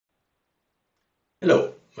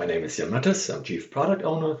Hello, my name is Jan Mattes. I'm Chief Product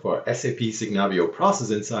Owner for SAP Signavio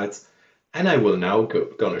Process Insights, and I will now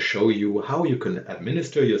going to show you how you can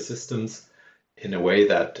administer your systems in a way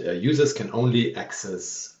that users can only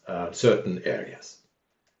access certain areas.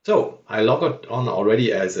 So I logged on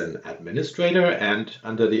already as an administrator, and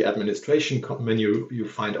under the administration menu, you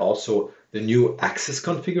find also the new access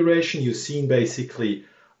configuration. You've seen basically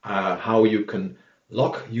how you can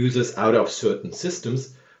lock users out of certain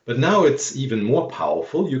systems. But now it's even more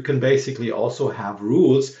powerful. You can basically also have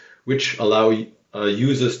rules which allow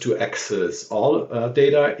users to access all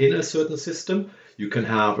data in a certain system. You can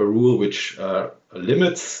have a rule which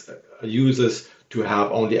limits users to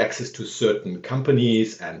have only access to certain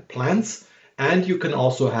companies and plans. And you can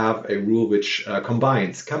also have a rule which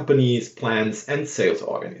combines companies, plans, and sales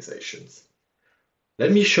organizations.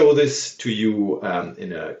 Let me show this to you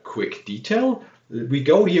in a quick detail. We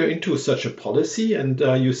go here into such a policy, and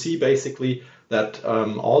you see basically that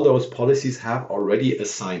all those policies have already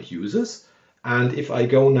assigned users. And if I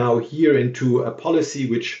go now here into a policy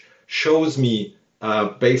which shows me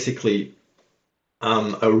basically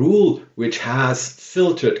a rule which has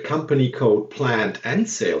filtered company code, plant, and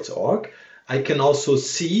sales org, I can also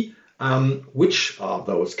see which of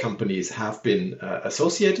those companies have been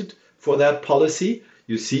associated for that policy.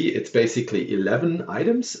 You see it's basically 11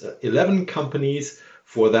 items, 11 companies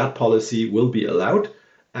for that policy will be allowed.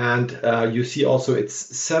 And you see also it's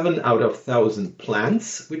 7 out of 1,000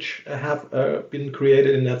 plans which have been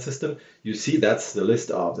created in that system. You see that's the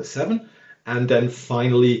list of the 7. And then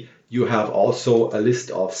finally, you have also a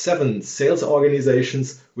list of 7 sales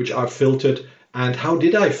organizations which are filtered. And how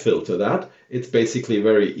did I filter that? It's basically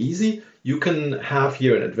very easy. You can have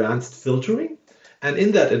here an advanced filtering. And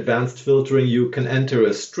in that advanced filtering, you can enter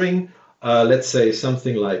a string, let's say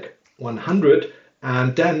something like 100,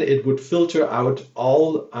 and then it would filter out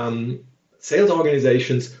all sales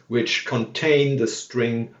organizations which contain the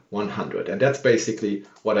string 100. And that's basically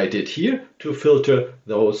what I did here to filter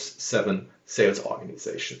those 7 sales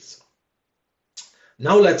organizations.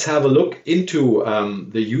 Now let's have a look into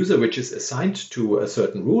the user which is assigned to a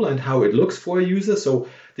certain rule and how it looks for a user. So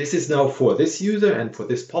this is now for this user, and for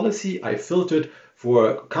this policy I filtered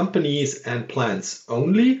for companies and plans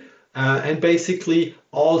only, and basically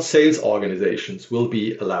all sales organizations will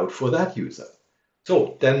be allowed for that user.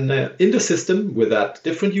 So then in the system with that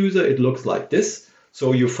different user, it looks like this.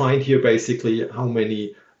 So you find here basically how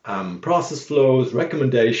many process flows,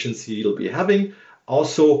 recommendations he'll be having.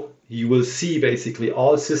 Also, you will see basically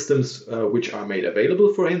all systems which are made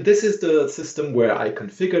available for him. This is the system where I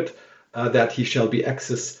configured that he shall be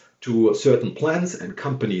accessed to certain plans and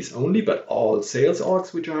companies only, but all sales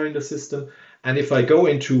orgs which are in the system. And if I go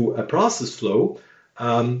into a process flow,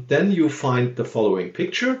 then you find the following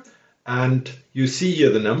picture. And you see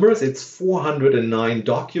here the numbers. It's 409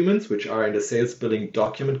 documents which are in the sales billing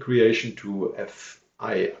document creation to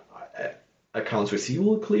FI accounts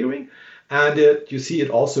receivable clearing. And you see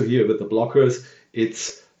it also here with the blockers,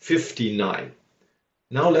 it's 59.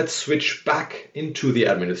 Now let's switch back into the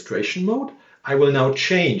administration mode. I will now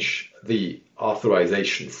change the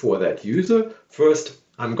authorization for that user. First,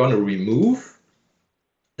 I'm going to remove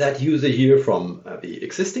that user here from the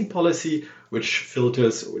existing policy, which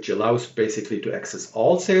allows basically to access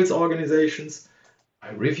all sales organizations.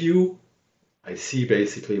 I review, I see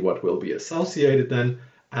basically what will be associated then,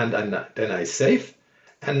 and then I save.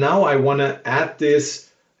 And now I want to add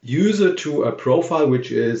this user to a profile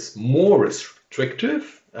which is more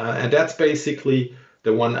restrictive. And that's basically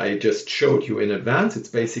the one I just showed you in advance. It's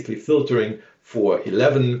basically filtering for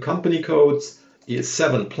 11 company codes,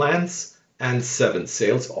 7 plans, and 7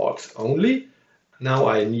 sales orgs only. Now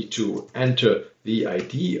I need to enter the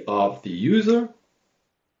ID of the user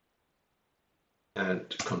and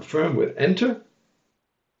confirm with enter.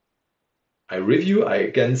 I review, I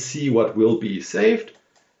again see what will be saved.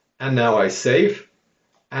 And now I save.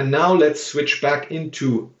 And now let's switch back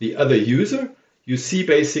into the other user. You see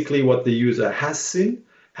basically what the user has seen.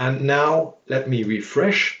 And now let me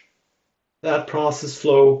refresh that process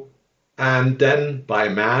flow. And then by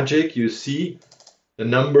magic, you see the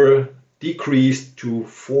number decreased to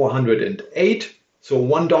 408. So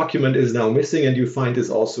one document is now missing, and you find this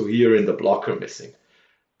also here in the blocker missing.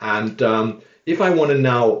 And if I want to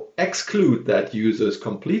now exclude that users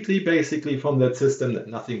completely basically from that system, that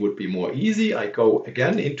nothing would be more easy. I go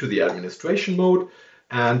again into the administration mode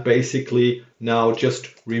and basically now just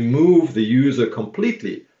remove the user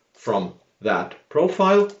completely from that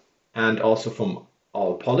profile and also from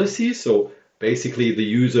all policies. So basically the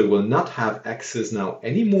user will not have access now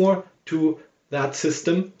anymore to that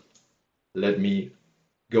system. Let me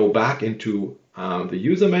go back into the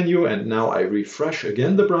user menu, and now I refresh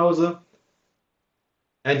again the browser.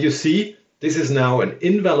 And you see, this is now an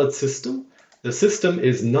invalid system. The system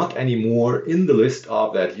is not anymore in the list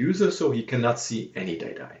of that user, so he cannot see any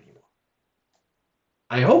data anymore.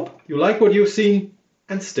 I hope you like what you've seen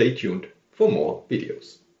and stay tuned for more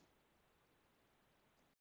videos.